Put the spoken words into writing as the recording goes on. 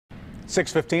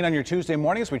6:15 on your Tuesday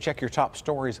morning as we check your top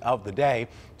stories of the day.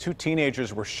 Two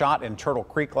teenagers were shot in Turtle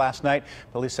Creek last night.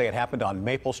 Police say it happened on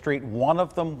Maple Street. One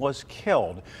of them was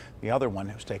killed. The other one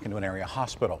was taken to an area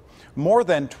hospital. More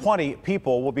than 20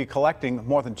 people will be collecting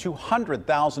more than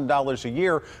 $200,000 a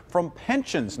year from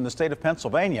pensions in the state of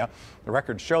Pennsylvania. The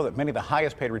records show that many of the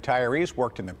highest paid retirees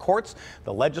worked in the courts,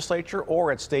 the legislature,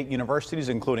 or at state universities,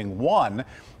 including one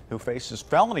who faces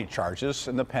felony charges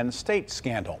in the Penn State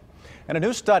scandal. And a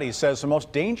new study says the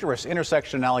most dangerous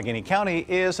intersection in Allegheny County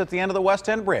is at the end of the West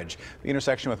End Bridge, the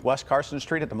intersection with West Carson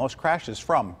Street, at the most crashes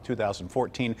from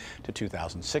 2014 to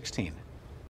 2016.